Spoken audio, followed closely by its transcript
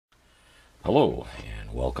Hello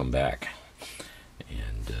and welcome back.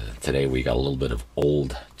 And today we got a little bit of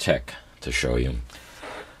old tech to show you.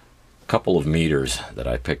 A couple of meters that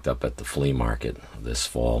I picked up at the flea market this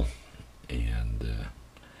fall, and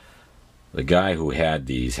the guy who had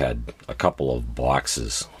these had a couple of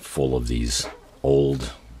boxes full of these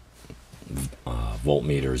old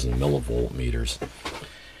voltmeters and millivolt meters.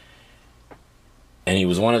 And he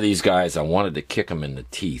was one of these guys I wanted to kick him in the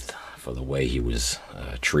teeth for the way he was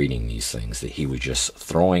treating these things, that he was just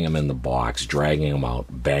throwing them in the box, dragging them out,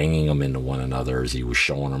 banging them into one another as he was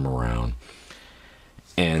showing them around.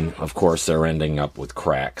 And of course they're ending up with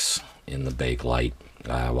cracks in the bakelite.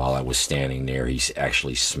 While I was standing there, he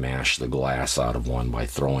actually smashed the glass out of one by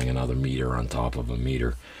throwing another meter on top of a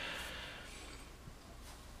meter.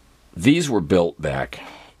 These were built back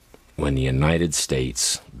when the United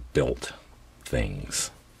States built things,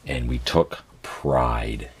 and we took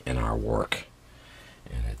pride in our work,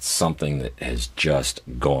 and it's something that has just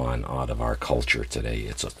gone out of our culture today.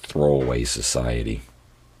 It's a throwaway society.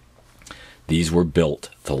 These were built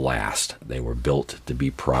to last. They were built to be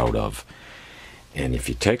proud of. And if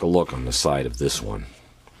you take a look on the side of this one,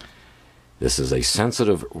 this is a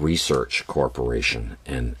Sensitive Research Corporation,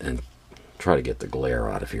 and try to get the glare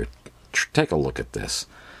out of here. Take a look at this.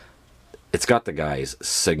 It's got the guy's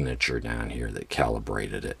signature down here that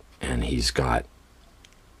calibrated it. And he's got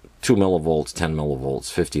 2 millivolts, 10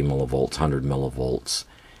 millivolts, 50 millivolts, 100 millivolts,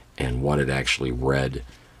 and what it actually read,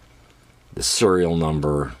 the serial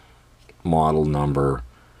number, model number.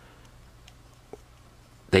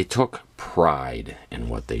 They took pride in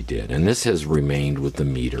what they did. And this has remained with the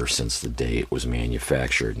meter since the day it was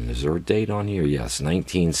manufactured. And is there a date on here? Yes,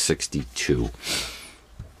 1962.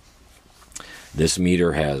 This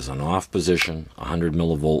meter has an off position, 100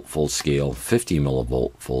 millivolt full scale, 50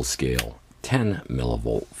 millivolt full scale, 10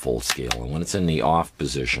 millivolt full scale. And when it's in the off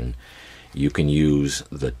position, you can use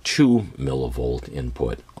the 2 millivolt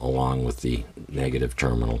input along with the negative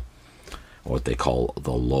terminal, what they call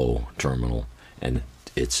the low terminal. And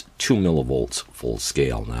it's 2 millivolts full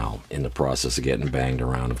scale now. In the process of getting banged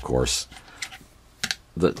around, of course,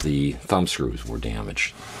 the thumb screws were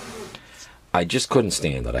damaged. I just couldn't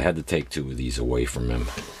stand it. I had to take 2 of these away from him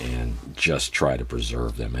and just try to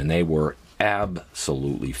preserve them. And they were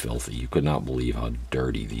absolutely filthy. You could not believe how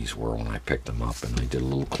dirty these were when I picked them up. And I did a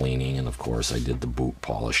little cleaning, and of course I did the boot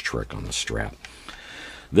polish trick on the strap.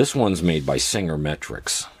 This one's made by Singer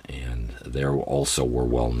Metrics, and they also were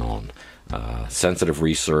well known. Sensitive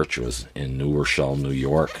Research was in New Rochelle, New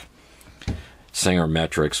York. Singer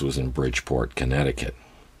Metrics was in Bridgeport, Connecticut.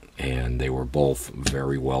 And they were both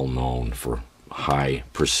very well known for high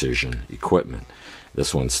precision equipment.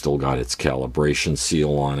 This one's still got its calibration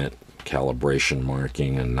seal on it, calibration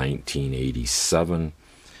marking in 1987.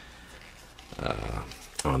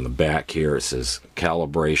 On the back here it says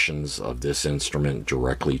calibrations of this instrument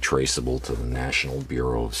directly traceable to the National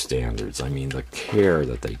Bureau of Standards. I mean, the care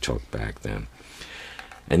that they took back then.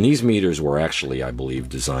 And these meters were actually, I believe,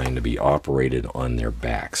 designed to be operated on their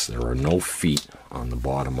backs. There are no feet on the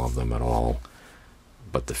bottom of them at all,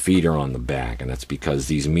 but the feet are on the back, and that's because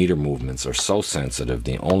these meter movements are so sensitive,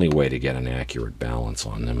 the only way to get an accurate balance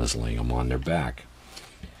on them is laying them on their back.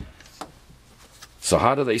 So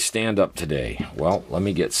how do they stand up today? Well, let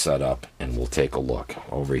me get set up and we'll take a look.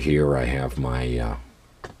 Over here I have my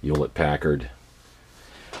Hewlett-Packard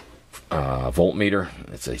voltmeter.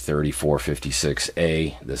 It's a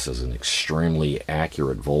 3456A. This is an extremely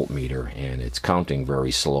accurate voltmeter, and it's counting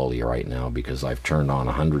very slowly right now because I've turned on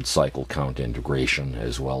 100 cycle count integration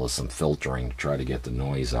as well as some filtering to try to get the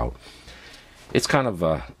noise out. It's kind of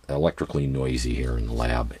electrically noisy here in the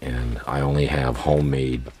lab, and I only have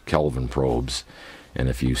homemade Kelvin probes, and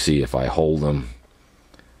if you see, if I hold them,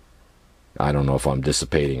 I don't know if I'm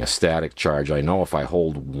dissipating a static charge. I know if I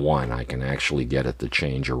hold one, I can actually get it to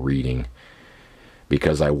change a reading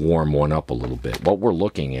because I warm one up a little bit. What we're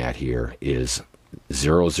looking at here is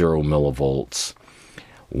 00 millivolts,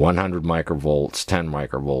 100 microvolts, 10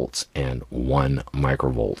 microvolts, and 1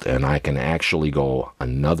 microvolt. And I can actually go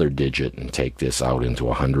another digit and take this out into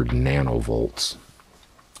 100 nanovolts.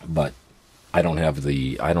 But I don't have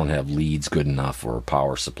leads good enough or a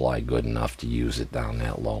power supply good enough to use it down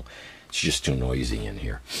that low. It's just too noisy in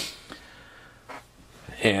here.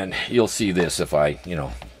 And you'll see this if I,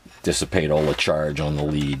 dissipate all the charge on the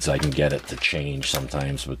leads. I can get it to change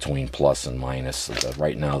sometimes between plus and minus.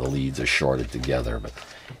 Right now the leads are shorted together, but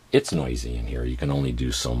it's noisy in here. You can only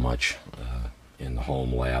do so much in the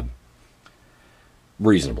home lab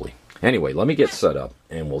reasonably. Anyway, let me get set up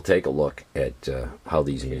and we'll take a look at how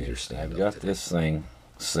these meters stand. I've got this thing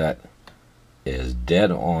set as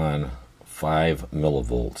dead on 5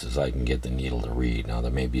 millivolts as I can get the needle to read. Now there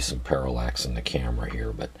may be some parallax in the camera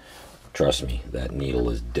here, but trust me, that needle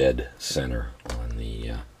is dead center on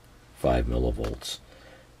the 5 millivolts.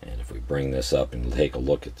 And if we bring this up and take a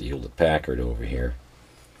look at the Hewlett-Packard over here,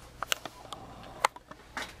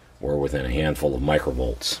 we're within a handful of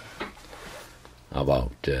microvolts.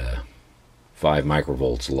 About 5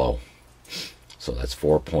 microvolts low. So that's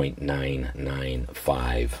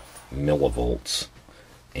 4.995 millivolts.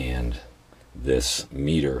 And this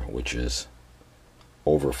meter, which is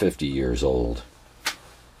over 50 years old,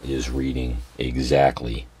 is reading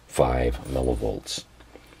exactly 5 millivolts.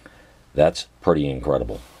 That's pretty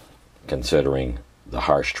incredible, considering the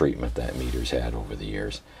harsh treatment that meter's had over the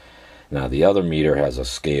years. Now the other meter has a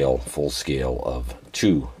scale, full scale of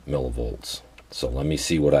 2 millivolts. So let me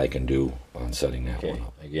see what I can do on setting that one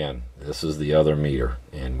up. Again, this is the other meter,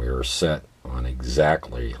 and we're set on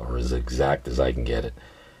exactly, or as exact as I can get it,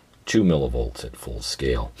 2 millivolts at full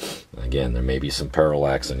scale. Again, there may be some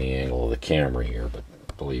parallax in the angle of the camera here, but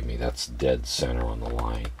believe me, that's dead center on the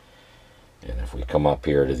line. And if we come up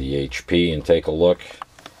here to the HP and take a look,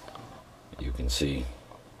 you can see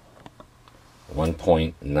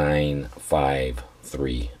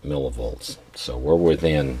 1.953 millivolts. So we're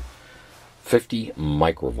within 50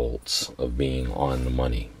 microvolts of being on the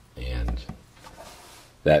money. And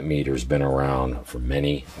that meter's been around for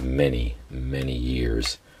many, many, many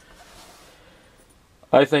years.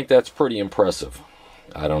 I think that's pretty impressive.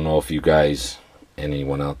 I don't know if you guys,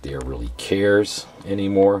 anyone out there really cares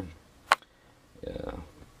anymore.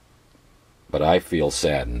 But I feel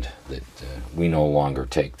saddened that we no longer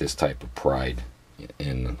take this type of pride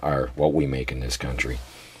in what we make in this country.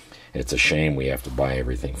 It's a shame we have to buy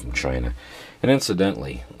everything from China. And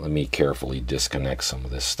incidentally, let me carefully disconnect some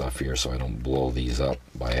of this stuff here so I don't blow these up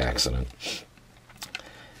by accident.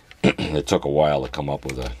 It took a while to come up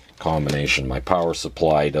with a combination. My power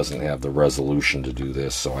supply doesn't have the resolution to do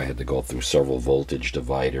this, so I had to go through several voltage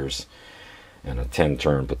dividers and a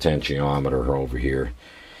 10-turn potentiometer over here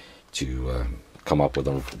to come up with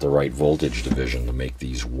the right voltage division to make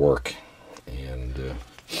these work. And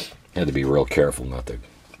had to be real careful not to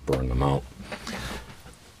burn them out.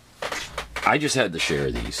 I just had to share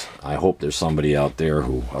these. I hope there's somebody out there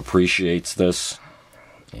who appreciates this,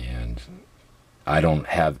 and I don't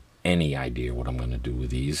have any idea what I'm going to do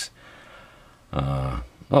with these. Oh,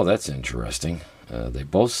 that's interesting. They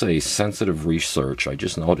both say sensitive research. I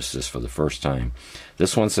just noticed this for the first time.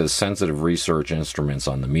 This one says sensitive research instruments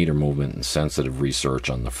on the meter movement and sensitive research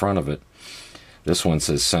on the front of it. This one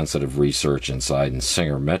says sensitive research inside and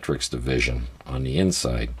Singer Metrics division on the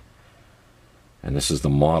inside. And this is the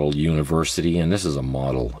Model University, and this is a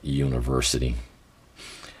Model University.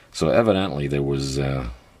 So evidently there was a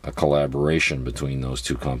collaboration between those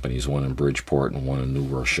two companies, one in Bridgeport and one in New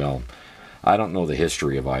Rochelle. I don't know the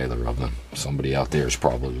history of either of them. Somebody out there is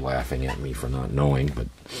probably laughing at me for not knowing, but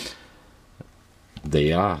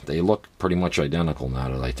they look pretty much identical now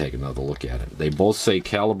that I take another look at it. They both say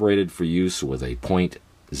calibrated for use with a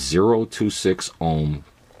 .026 ohm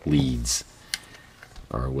leads,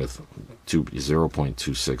 or with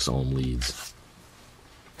 0.26 ohm leads.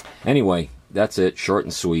 Anyway, that's it, short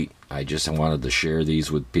and sweet. I just wanted to share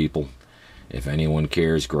these with people. If anyone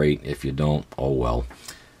cares, great. If you don't, oh well.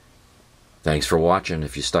 Thanks for watching.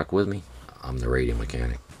 If you stuck with me, I'm the Radio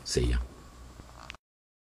Mechanic. See ya.